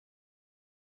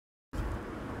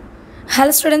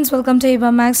Hello students, welcome to Hiba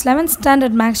Max 11th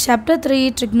Standard Max Chapter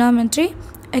 3 Trigonometry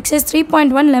Exercise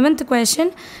 3.1 11th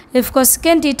question. If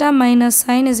cosecant theta minus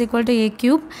sine is equal to a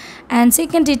cube and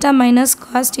secant theta minus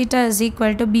cos theta is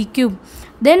equal to b cube,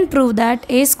 then prove that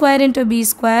a square into b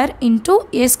square into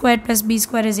a square plus b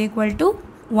square is equal to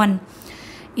 1.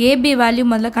 AB value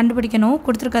முதல்ல கண்டுபிடிக்கணும்.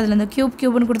 கொடுத்திருக்கிறதுல இந்த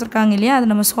cube னு கொடுத்திருக்காங்க இல்லையா, அதை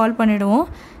நம்ம solve பண்ணிடுவோம்.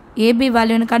 AB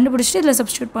value னு கண்டுபிடிச்சிட்டு இதில்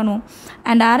சப்ஸ்டிட்யூட் பண்ணுவோம்.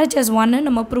 and RHS 1 னு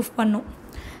நம்ம ப்ரூஃப் பண்ணோம்.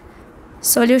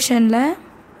 சொல்யூஷன்ல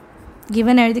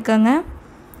given எழுதிக்கங்க.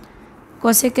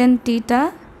 cosecant theta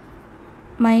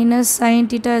minus sin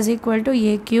theta is equal to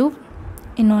a cube.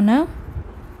 இன்னொன்று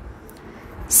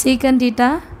secant theta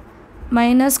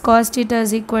minus cos theta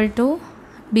is equal to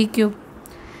b cube.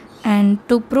 and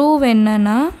to prove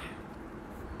என்னன்னா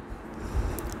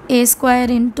a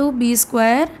square into b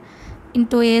square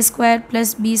into a square plus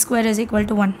b square is equal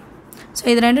to 1. So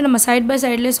இது ரெண்டும் நம்ம side by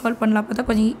சைட்லேயே solve பண்ணலாம். பார்த்தா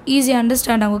கொஞ்சம் ஈஸியாக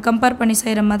understand ஆகும், கம்பேர் பண்ணி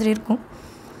செய்கிற மாதிரி இருக்கும்.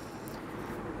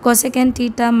 cosecant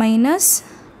theta minus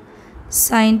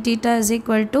sin theta is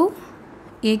equal to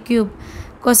a cube.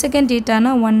 cosecant theta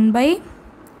na 1 by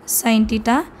sin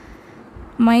theta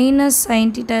minus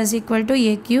sin theta is equal to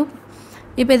a cube.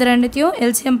 இப்போ இது ரெண்டுத்தையும்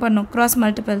LCM பண்ணும், cross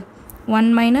multiple.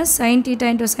 1 minus sin theta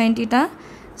into sin theta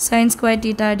sin square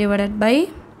theta divided by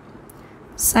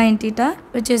sin theta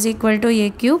which is equal to a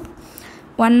cube.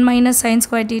 1 minus sin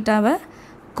square theta why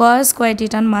cos square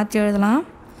theta னு மாற்றி எழுதலாம்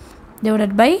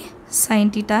divided by sin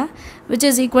theta which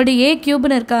is equal to a cube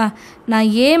னு இருக்கா. நான்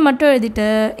a மட்டும் எழுதிட்டு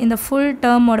இந்த full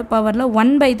term ஓட பவரில்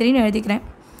 1/3 னு எழுதிக்கிறேன்.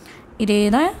 இதே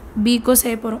தான் bக்கும்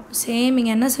செய்ய போகிறோம். சேம்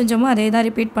இங்கே என்ன செஞ்சோமோ அதே தான்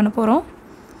ரிப்பீட் பண்ண போகிறோம்.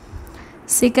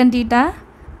 secant theta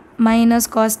minus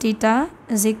cos theta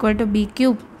is equal to b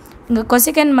cube. இங்கே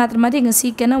cosecant மாத்திர மாதிரி இங்கே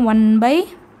secant 1 by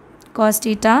cos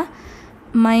theta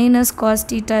minus cos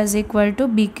theta is equal to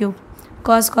b cube.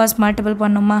 cos multiple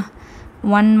பண்ணுமா,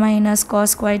 1 minus cos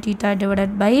square theta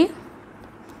divided by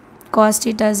cos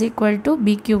theta is equal to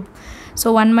b cube. so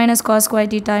 1 minus cos square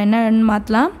theta என்ன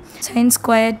மாற்றலாம், sin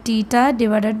square theta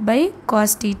divided by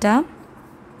cos theta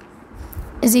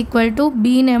is equal to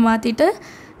b னு மாற்றிட்டு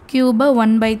cube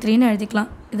 1/3 னு எழுதிக்கலாம்.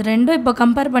 இது ரெண்டும் இப்போ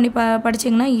கம்பேர் பண்ணி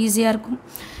படிச்சிங்கன்னா ஈஸியாக இருக்கும்.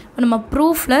 இப்போ நம்ம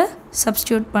ப்ரூஃபில்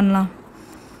சப்ஸ்டியூட் பண்ணலாம்.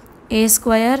 a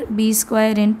square b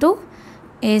square into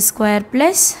a square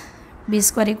plus b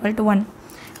square equal to 1.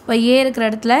 இப்போ a இருக்கிற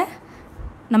இடத்துல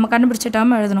நம்ம கண்டுபிடிச்ச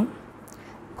டேர்ம் எழுதணும்.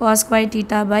 cos square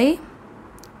theta by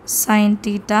sin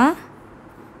theta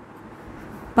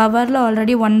பவரில்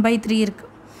ஆல்ரெடி 1/3 இருக்குது.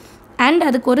 அண்ட்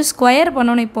அதுக்கு ஒரு ஸ்கொயர்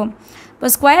பண்ணணும்.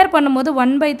 இப்போ ஸ்கொயர் பண்ணும்போது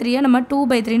 1/3 நம்ம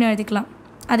 2/3 எழுதிக்கலாம்.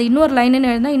 அது இன்னொரு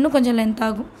லைனுன்னு எழுதினா இன்னும் கொஞ்சம் லென்த்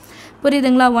ஆகும்.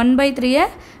 புரியுதுங்களா? 1/3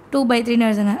 2/3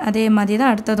 எழுதுங்க. அதே மாதிரி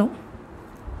தான் அடுத்ததும்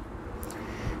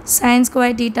sin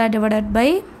square theta divided by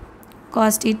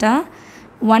cos theta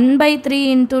 1/3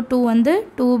 into 2 வந்து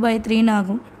 2/3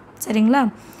 ஆகும். சரிங்களா?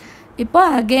 இப்போ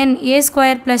again a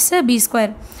square plus b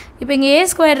square. இப்போ இங்கே a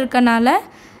square இருக்கனால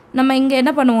நம்ம இங்கே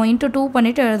என்ன பண்ணுவோம், into 2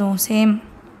 பண்ணிட்டு எழுதுவோம். Same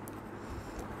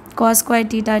cos square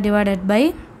theta divided by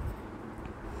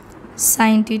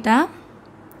sin theta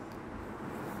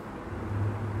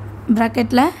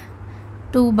bracketல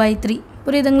 2/3.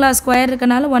 புரியுதுங்களா? ஸ்கொயர்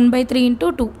இருக்கனால 1/3 into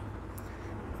 2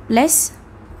 plus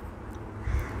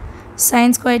sin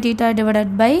square theta divided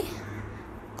by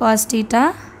cos theta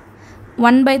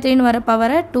 1/3 வர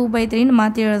பவரை 2/3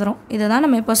 மாற்றி எழுதுகிறோம். இதை தான்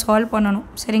நம்ம இப்போ சால்வ் பண்ணணும்.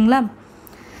 சரிங்களா?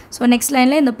 ஸோ நெக்ஸ்ட்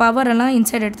லைனில் இந்த பவரெல்லாம்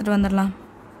இன்சைட் எடுத்துகிட்டு வந்துடலாம்.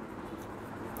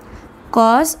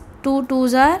 cos 2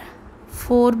 2s are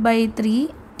 4/3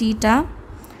 theta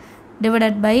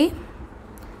divided by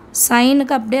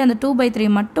சைனுக்கு அப்படியே அந்த 2/3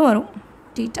 மட்டும் வரும்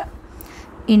theta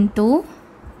into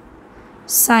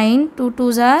sin 2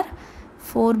 2s are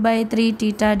 4/3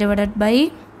 theta divided by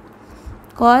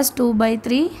cos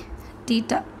 2/3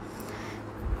 theta.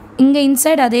 இங்கே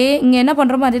இன்சைட் அதே இங்கே என்ன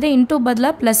பண்ணுறோமோ அதே தான் இன்டூ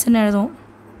பதிலாக ப்ளஸ்ன்னு எழுதுவோம்.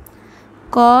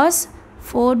 cos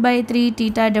 4/3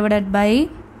 theta divided by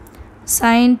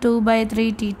sin 2/3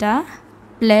 theta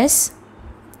plus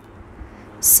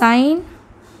sin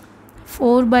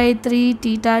 4/3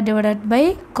 theta divided by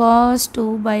cos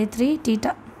 2/3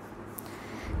 theta.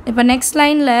 இப்போ நெக்ஸ்ட்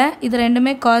லைனில் இது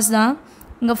ரெண்டுமே காஸ் தான்.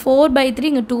 இங்கே 4/3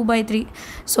 இங்கே 2/3.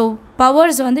 ஸோ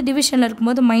பவர்ஸ் வந்து டிவிஷனில்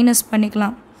இருக்கும்போது மைனஸ்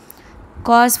பண்ணிக்கலாம்.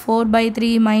 cos 4/3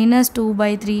 minus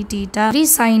 2/3 theta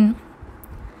sin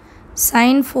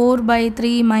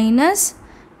 4/3 minus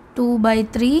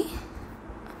 2/3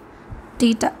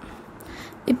 theta.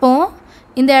 இப்போது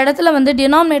இந்த இடத்துல வந்து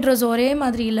டினாமினேட்டர்ஸ் ஒரே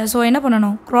மாதிரி இல்லை. ஸோ என்ன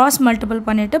பண்ணணும், க்ராஸ் மல்டிபிள்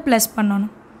பண்ணிவிட்டு ப்ளஸ்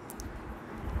பண்ணணும்.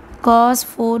 cos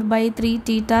 4/3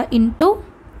 theta into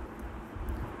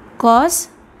cos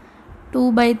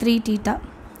 2/3 theta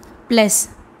plus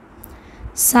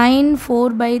sin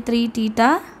 4/3 theta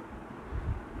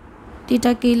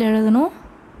theta கீழே எழுதணும்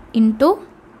into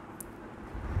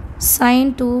sin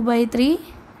 2/3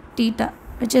 theta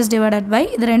which is divided by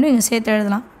இது ரெண்டும் இங்கே சேர்த்து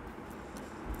எழுதலாம்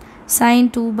sin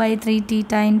 2/3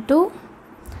 theta into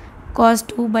cos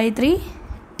 2/3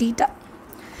 theta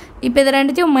இப்போ இது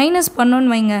ரெண்டுத்தையும் மைனஸ்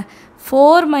பண்ணோன்னு வைங்க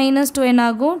 4 minus 2 என்ன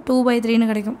ஆகும் 2/3ன்னு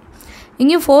கிடைக்கும்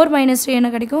இங்கேயும் 4 minus 3 என்ன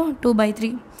கிடைக்கும் 2/3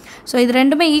 ஸோ இது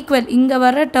ரெண்டுமே ஈக்குவல் இங்கே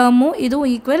வர டேர்மும் இதுவும்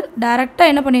ஈக்குவல்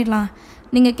டேரெக்டாக என்ன பண்ணிடலாம்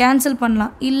நீங்கள் கேன்சல்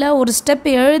பண்ணலாம் இல்லை ஒரு ஸ்டெப்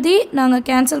எழுதி நாங்கள்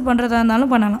கேன்சல் பண்ணுறதா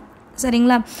இருந்தாலும் பண்ணலாம்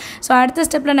சரிங்களா ஸோ அடுத்த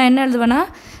ஸ்டெப்பில் நான் என்ன எழுதுவேன்னா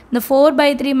இந்த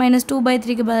 4/3 minus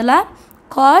 2/3க்கு பதிலாக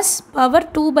cos power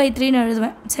 2/3ன்னு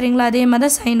எழுதுவேன் சரிங்களா அதே மாதிரி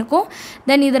தான் சைனுக்கும்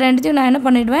தென் இது ரெண்டுத்தையும் நான் என்ன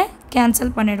பண்ணிவிடுவேன்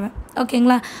கேன்சல் பண்ணிவிடுவேன்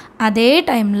ஓகேங்களா அதே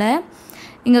டைமில்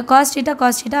இங்கே cos theta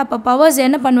அப்போ பவர்ஸ்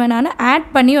என்ன பண்ணுவேன் நான் ஆட்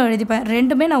பண்ணியும் எழுதிப்பேன்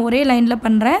ரெண்டுமே நான் ஒரே லைனில்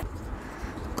பண்ணுறேன்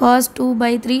cos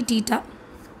 2/3 theta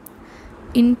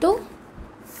into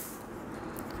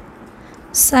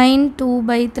sin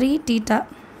 2/3 theta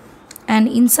and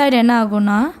inside என்ன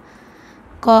ஆகும்னா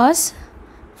cos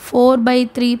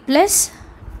 4/3 plus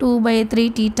 2/3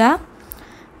 theta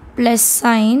plus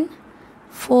sin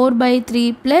 4/3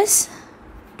 plus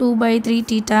 2/3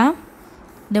 theta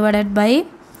divided by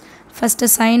first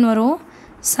sin வரும்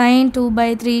sin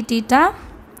 2/3 theta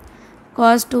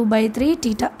cos 2/3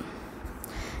 theta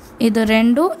இது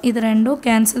ரெண்டும்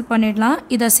கேன்சல் பண்ணிடலாம்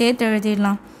இதை சேர்த்து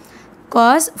எழுதிடலாம்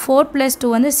cos 4 plus 2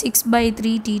 வந்து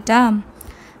 6/3 theta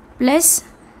plus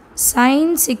sin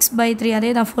 6/3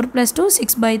 அதே தான் 4 plus 2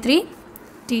 6/3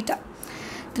 theta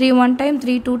 3 1 time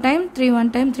 3 2 time 3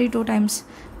 1 time 3 2 times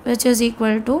which is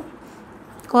equal to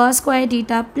cos square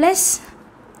theta plus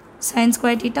sin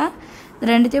square theta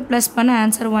ரெண்டுத்தையும் ப்ளஸ் பண்ண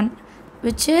answer 1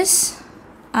 which is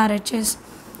RHS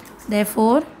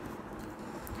therefore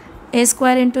a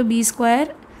square into b square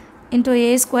into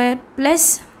a square plus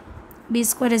b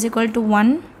square is equal to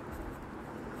 1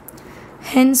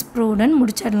 hence proved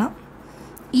முடிச்சிடலாம்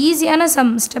ஈஸியான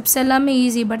some steps எல்லாமே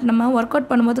easy but நம்ம work out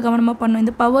பண்ணும்போது கவனமாக பண்ணணும்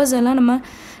இந்த பவர்ஸ் எல்லாம் நம்ம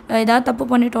ஏதாவது தப்பு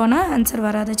பண்ணிட்டோன்னா ஆன்சர்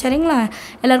வராது சரிங்களா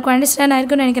எல்லாருக்கும் அண்டர்ஸ்டாண்ட்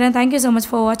ஆயிருக்குன்னு நினைக்கிறேன் தேங்க்யூ ஸோ மச்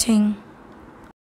ஃபார் வாட்சிங்